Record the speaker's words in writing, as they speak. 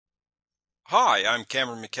Hi, I'm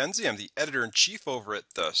Cameron McKenzie. I'm the editor-in-chief over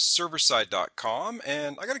at the serverside.com,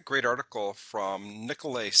 and I got a great article from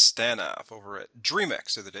Nikolay Stanav over at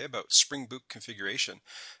DreamX the other day about Spring Boot configuration.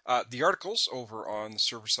 The article's over on the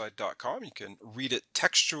serverside.com. You can read it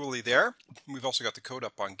textually there. We've also got the code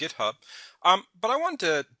up on GitHub. But I wanted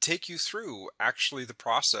to take you through actually the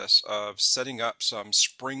process of setting up some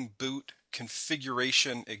Spring Boot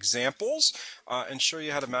configuration examples and show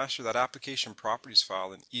you how to master that application properties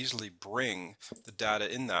file and easily bring the data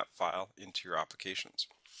in that file into your applications.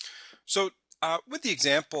 So with the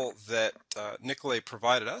example that Nikolay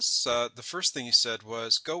provided us, the first thing he said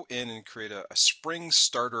was go in and create a Spring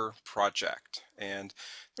Starter project. And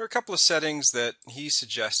there are a couple of settings that he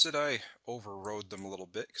suggested. I overrode them a little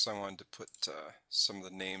bit because I wanted to put some of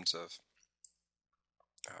the names of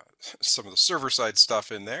some of the server-side stuff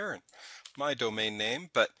in there and my domain name,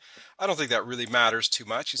 but I don't think that really matters too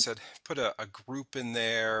much. He said put a group in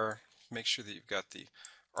there, make sure that you've got the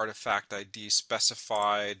artifact ID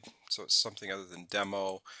specified so it's something other than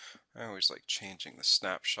demo. I always like changing the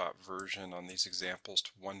snapshot version on these examples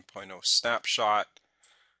to 1.0 snapshot.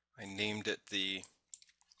 I named it the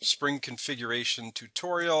Spring Configuration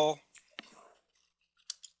Tutorial.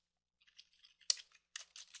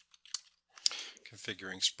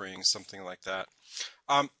 Configuring Spring, something like that.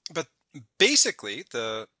 But basically,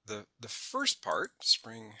 the first part,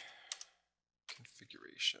 Spring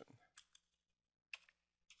configuration.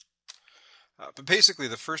 But basically,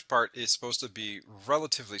 the first part is supposed to be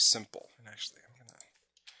relatively simple. And actually, I'm going to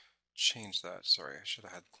change that. Sorry, I should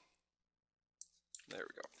have had. There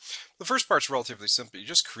we go. The first part's relatively simple. You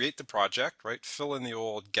just create the project, right? Fill in the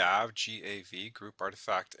old GAV, G-A-V, group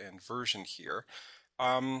artifact, and version here.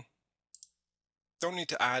 Don't need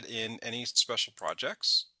to add in any special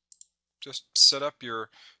projects. Just set up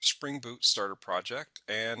your Spring Boot starter project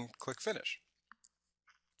and click Finish.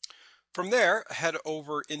 From there, head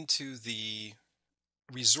over into the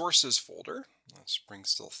Resources folder.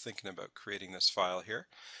 Spring's still thinking about creating this file here.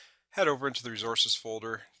 Head over into the Resources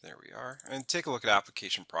folder, there we are, and take a look at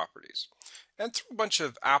Application Properties. And throw a bunch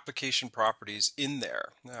of application properties in there.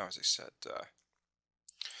 Now, as I said,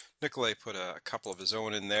 Nikolay put a couple of his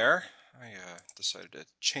own in there. I decided to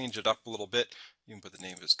change it up a little bit. You can put the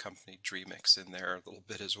name of his company, DreamX, in there a little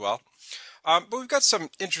bit as well. But we've got some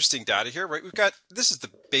interesting data here, right? This is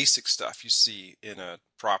the basic stuff you see in a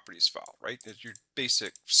properties file, right? It's your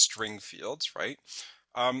basic string fields, right?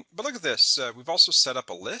 But look at this. We've also set up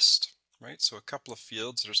a list, right? So a couple of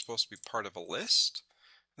fields that are supposed to be part of a list.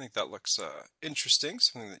 I think that looks interesting,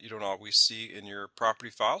 something that you don't always see in your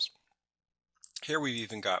property files. Here we've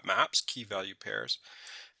even got maps, key value pairs.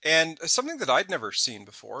 And something that I'd never seen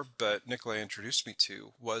before, but Nikolay introduced me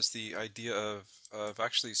to, was the idea of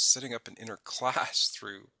actually setting up an inner class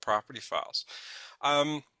through property files.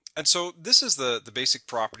 And so this is the basic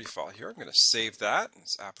property file here. I'm going to save that.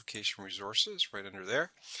 It's application resources right under there.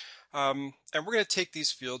 And we're going to take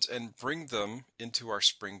these fields and bring them into our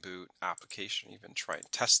Spring Boot application, even try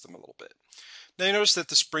and test them a little bit. Now you notice that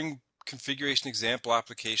the Spring configuration example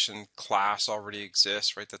application class already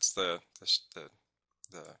exists, right? That's the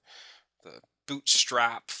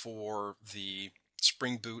bootstrap for the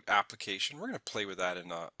Spring Boot application. We're going to play with that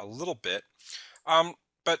in a little bit.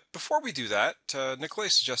 But before we do that, Nikolay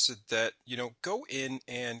suggested that go in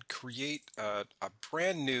and create a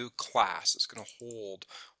brand new class that's going to hold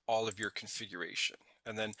all of your configuration.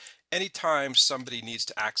 And then anytime somebody needs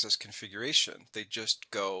to access configuration, they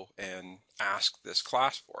just go and ask this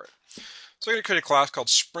class for it. So I'm going to create a class called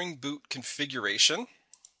Spring Boot Configuration.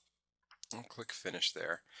 I'll click Finish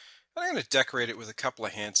there. And I'm going to decorate it with a couple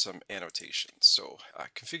of handsome annotations. So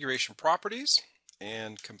configuration properties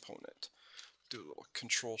and component. Do a little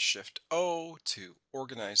Control-Shift-O to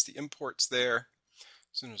organize the imports there.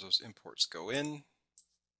 As soon as those imports go in,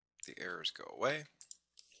 the errors go away.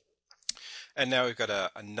 And now we've got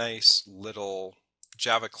a nice little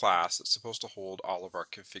Java class that's supposed to hold all of our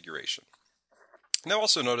configuration. Now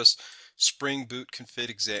also notice Spring Boot config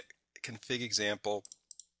example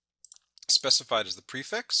specified as the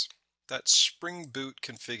prefix. That Spring Boot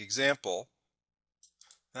config example,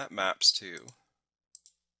 that maps to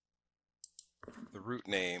the root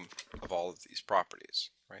name of all of these properties,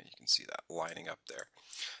 right? You can see that lining up there.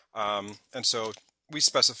 And so we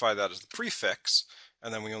specify that as the prefix,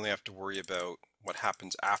 and then we only have to worry about what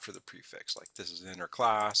happens after the prefix, like this is an inner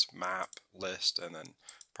class, map, list, and then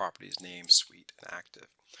properties name, suite, and active.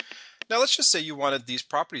 Now let's just say you wanted these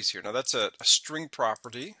properties here. Now that's a string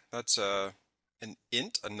property, that's an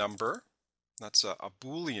int, a number, that's a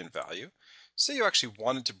Boolean value. Say you actually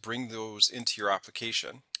wanted to bring those into your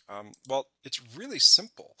application. Well, it's really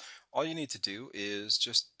simple. All you need to do is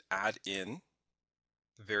just add in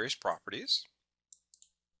the various properties.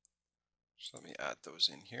 So let me add those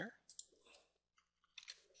in here.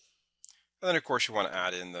 And then of course you want to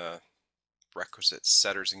add in the requisite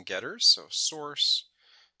setters and getters. So source,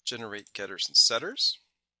 generate getters and setters.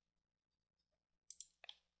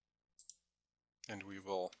 And we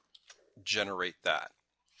will generate that.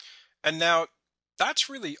 And now that's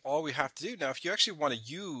really all we have to do. Now, if you actually want to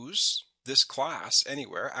use this class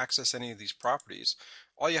anywhere, access any of these properties,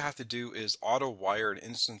 all you have to do is auto wire an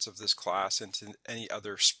instance of this class into any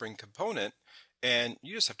other Spring component, and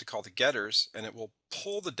you just have to call the getters and it will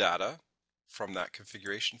pull the data from that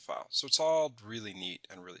configuration file. So it's all really neat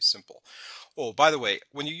and really simple. Oh, by the way,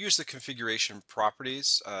 when you use the configuration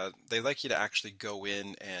properties, they like you to actually go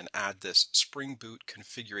in and add this Spring Boot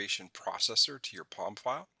configuration processor to your POM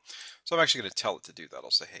file. So I'm actually going to tell it to do that.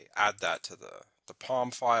 I'll say, hey, add that to the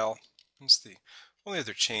POM file. That's the only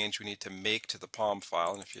other change we need to make to the POM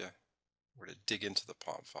file. And if you were to dig into the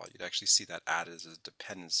POM file, you'd actually see that added as a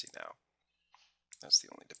dependency now. That's the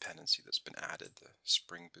only dependency that's been added, the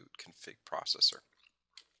Spring Boot config processor.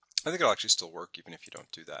 I think it'll actually still work even if you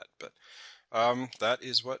don't do that, but that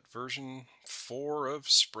is what version 4 of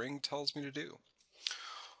Spring tells me to do.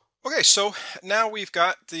 Okay, so now we've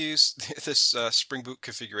got this Spring Boot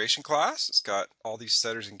configuration class. It's got all these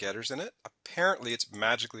setters and getters in it. Apparently it's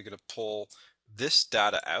magically going to pull this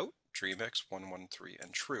data out, DreamX 113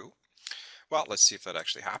 and true. Well, let's see if that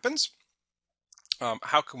actually happens.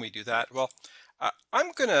 How can we do that? Well,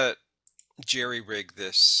 I'm going to jerry-rig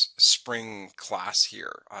this Spring class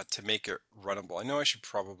here to make it runnable. I know I should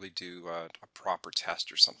probably do a proper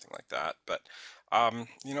test or something like that, but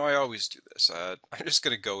you know, I always do this. I'm just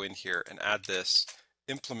going to go in here and add this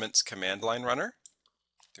implements command line runner.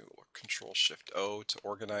 Do Control-Shift-O to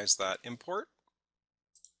organize that import.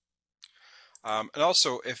 And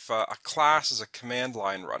also, if a class is a command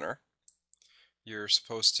line runner, you're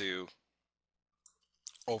supposed to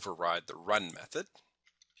override the run method.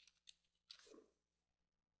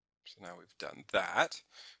 So now we've done that.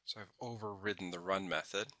 So I've overridden the run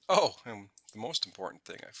method. Oh, and the most important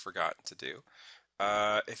thing I've forgotten to do.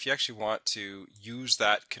 If you actually want to use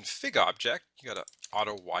that config object, you got to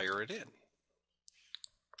auto wire it in.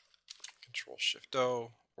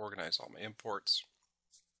 Control-Shift-O, organize all my imports.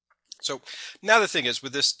 So now the thing is,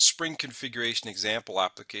 with this Spring configuration example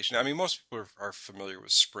application, I mean, most people are familiar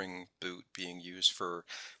with Spring Boot being used for,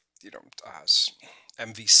 you know,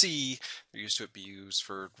 MVC. They're used to it be used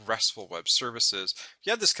for RESTful web services. If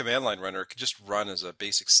you had this command line runner, it could just run as a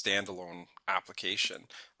basic standalone application.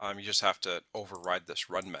 You just have to override this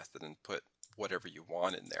run method and put whatever you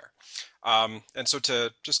want in there. And so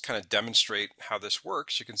to just kind of demonstrate how this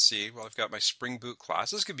works, you can see, well, I've got my Spring Boot class.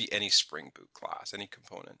 This could be any Spring Boot class, any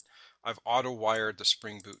component. I've auto-wired the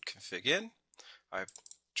Spring Boot config in. I've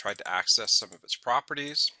tried to access some of its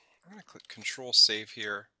properties. I'm going to click Control Save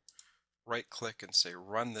here, right click and say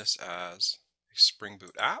run this as a Spring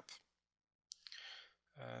Boot app.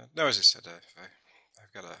 Now, as I said,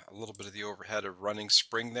 I've got a little bit of the overhead of running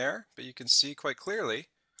Spring there, but you can see quite clearly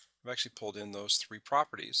I've actually pulled in those 3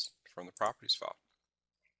 properties from the properties file.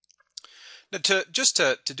 Now,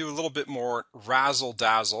 to do a little bit more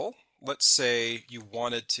razzle-dazzle, let's say you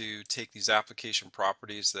wanted to take these application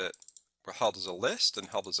properties that were held as a list and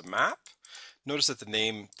held as a map. Notice that the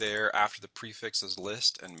name there after the prefix is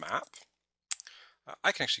list and map.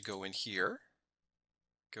 I can actually go in here,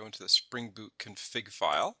 go into the Spring Boot config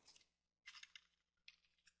file,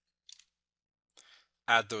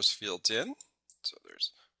 add those fields in. So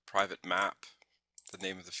there's private map, the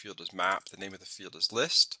name of the field is map, the name of the field is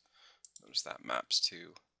list. Notice that maps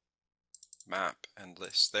to map and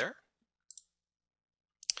list there.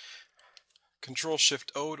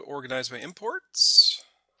 Control-Shift-O to organize my imports.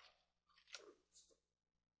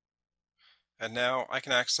 And now I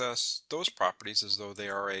can access those properties as though they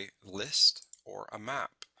are a list or a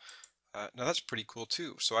map. Now that's pretty cool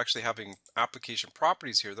too. So actually having application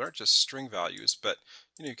properties here that aren't just string values, but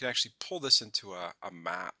you can actually pull this into a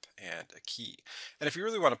map and a key. And if you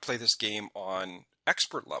really want to play this game on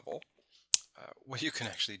expert level, what you can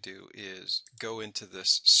actually do is go into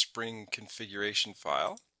this Spring configuration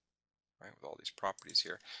file, right, with all these properties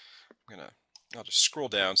here. I'll just scroll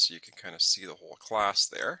down so you can kind of see the whole class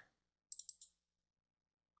there.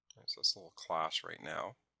 So this little class right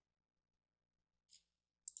now.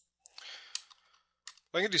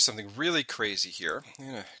 I'm going to do something really crazy here. I'm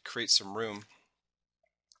going to create some room.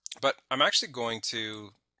 But I'm actually going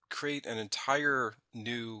to create an entire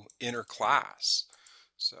new inner class.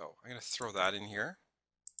 So I'm going to throw that in here.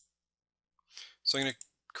 So I'm going to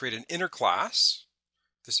create an inner class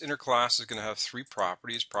This inner class is going to have three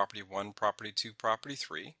properties: property 1, property 2, property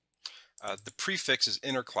 3. The prefix is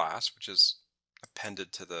inner class, which is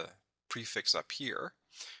appended to the prefix up here.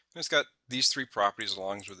 And it's got these three properties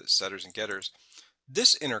along with its setters and getters.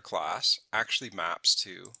 This inner class actually maps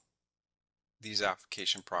to these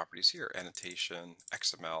application properties here: annotation,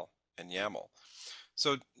 XML, and YAML.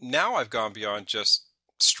 So now I've gone beyond just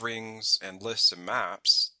strings and lists and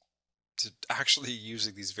maps to actually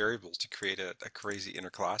using these variables to create a crazy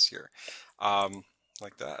inner class here,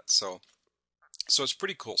 like that. So it's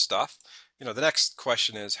pretty cool stuff. The next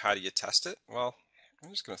question is, how do you test it? Well,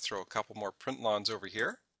 I'm just going to throw a couple more print lines over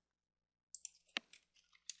here.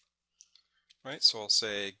 Right, so I'll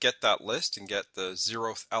say get that list and get the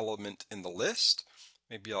 0th element in the list.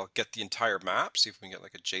 Maybe I'll get the entire map, see if we can get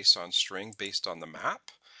like a JSON string based on the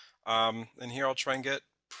map. And here I'll try and get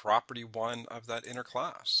property 1 of that inner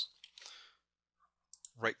class.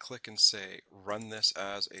 Right click and say run this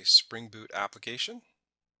as a Spring Boot application.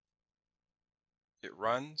 It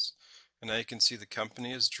runs, and now you can see the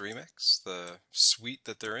company is Dreamix. The suite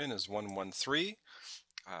that they're in is 113.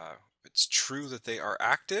 It's true that they are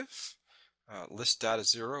active. List data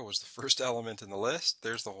 0 was the first element in the list.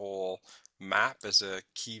 There's the whole map as a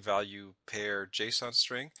key value pair JSON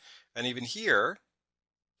string. And even here,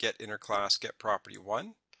 get inner class, get property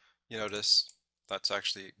 1. You notice that's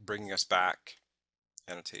actually bringing us back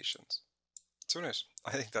annotations. So nice.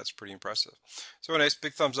 I think that's pretty impressive. So nice.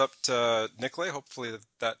 Big thumbs up to Nikolay. Hopefully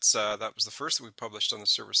that was the first that we published on the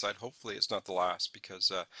server side. Hopefully it's not the last,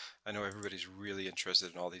 because I know everybody's really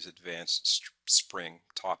interested in all these advanced Spring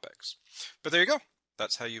topics. But there you go.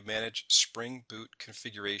 That's how you manage Spring Boot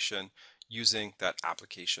configuration using that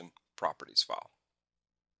application properties file.